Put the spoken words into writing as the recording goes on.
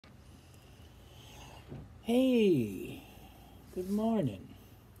Hey, good morning,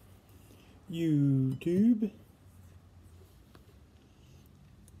 YouTube.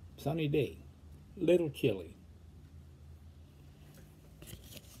 Sunny day, little chilly.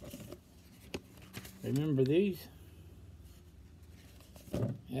 Remember these?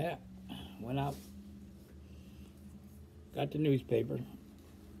 Yeah, went out, got the newspaper,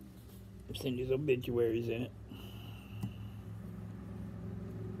 seen these obituaries in it.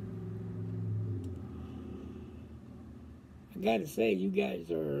 I gotta say, you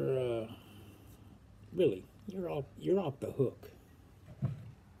guys are really you're off the hook.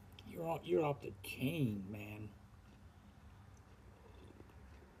 You're off the chain, man.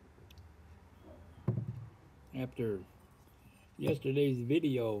 After yesterday's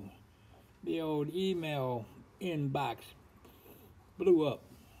video, the old email inbox blew up.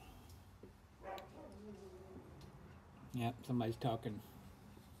 Yep, somebody's talking.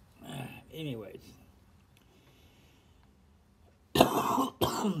 Anyways,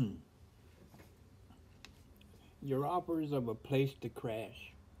 your offers of a place to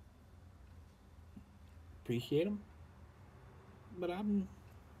crash. Appreciate them, but I'm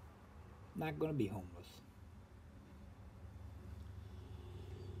not going to be homeless.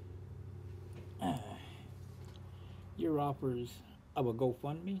 Your offers of a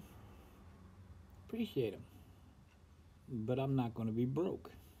GoFundMe. Appreciate them, but I'm not going to be broke.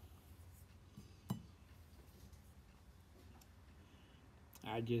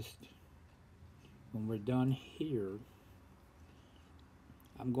 When we're done here,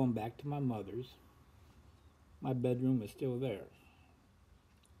 I'm going back to my mother's. My bedroom is still there.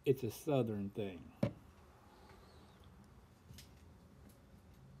 It's a southern thing.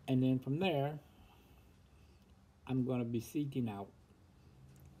 And then from there, I'm going to be seeking out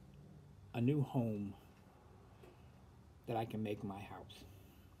a new home that I can make my house.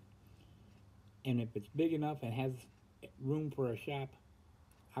 And if it's big enough and has room for a shop,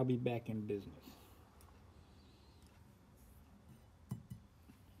 I'll be back in business.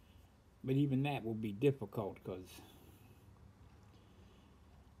 But even that will be difficult because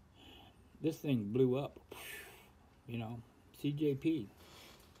this thing blew up. You know, CJP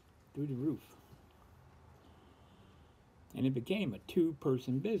through the roof. And it became a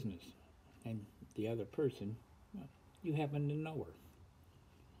two-person business. And the other person, well, you happen to know her.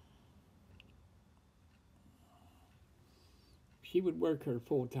 She would work her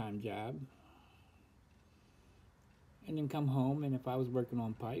full-time job and then come home, and if I was working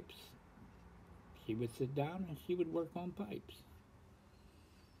on pipes, she would sit down and she would work on pipes.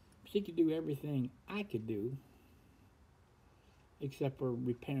 She could do everything I could do except for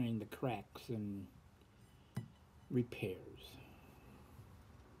repairing the cracks and repairs.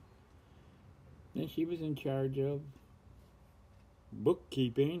 Then she was in charge of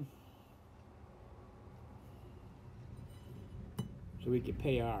bookkeeping so we could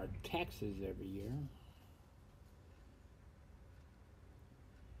pay our taxes every year.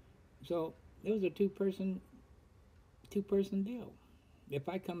 So it was a two-person deal. If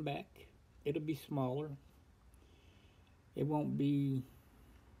I come back, it'll be smaller. It won't be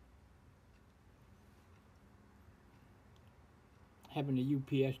having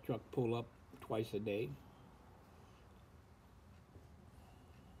a UPS truck pull up twice a day.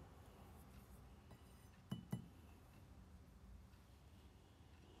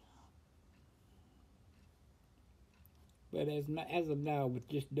 But as of now, with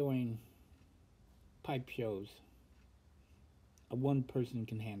just doing pipe shows, a one person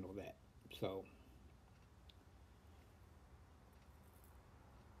can handle that. So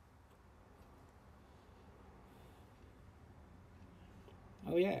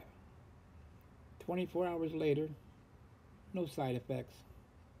oh yeah, 24 hours later, no side effects.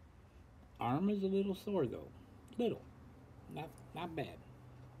 Arm is a little sore though, little, not bad,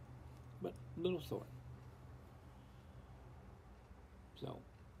 but a little sore. So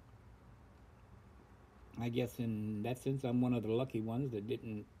I guess in that sense, I'm one of the lucky ones that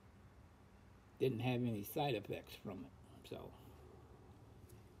didn't have any side effects from it. So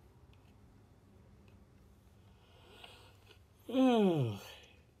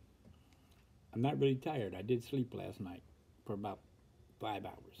I'm not really tired. I did sleep last night for about 5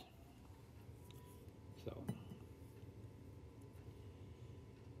 hours. So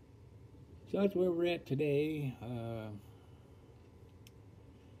that's where we're at today.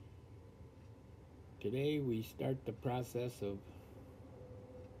 Today we start the process of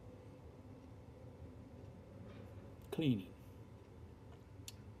cleaning,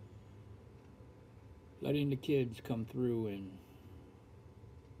 letting the kids come through and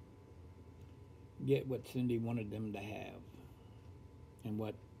get what Cindy wanted them to have and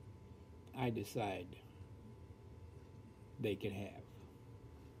what I decide they could have.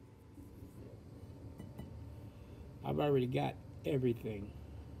 I've already got everything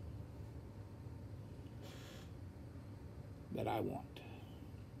that I want to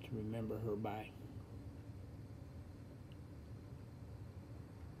remember her by.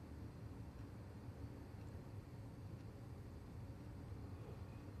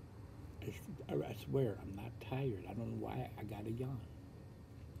 I swear, I'm not tired. I don't know why I got a yawn.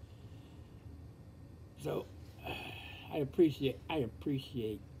 So, I appreciate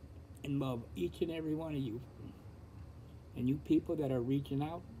and love each and every one of you. And you people that are reaching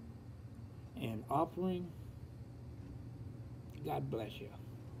out and offering, God bless you.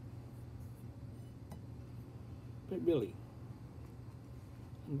 But really,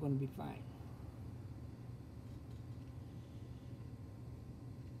 I'm going to be fine.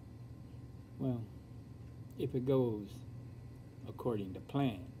 Well, if it goes according to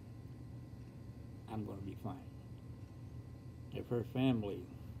plan, I'm going to be fine. If her family,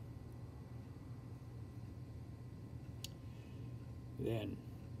 then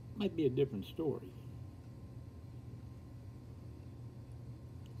it might be a different story.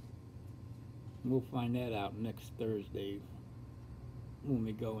 We'll find that out next Thursday when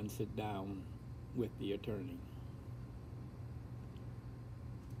we go and sit down with the attorney.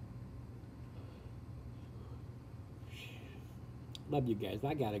 Love you guys.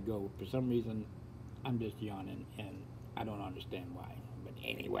 I gotta go. For some reason, I'm just yawning and I don't understand why. But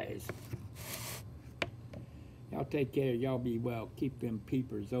anyways, y'all take care. Y'all be well. Keep them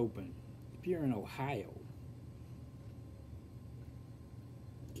peepers open. If you're in Ohio,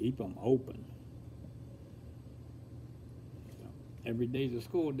 keep them open. So, every day's a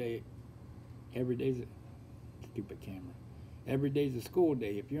school day. Every day's a stupid camera. Every day's a school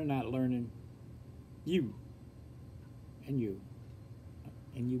day. If you're not learning, you and you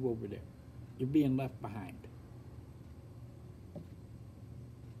and you over there, you're being left behind.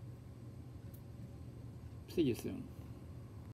 See you soon.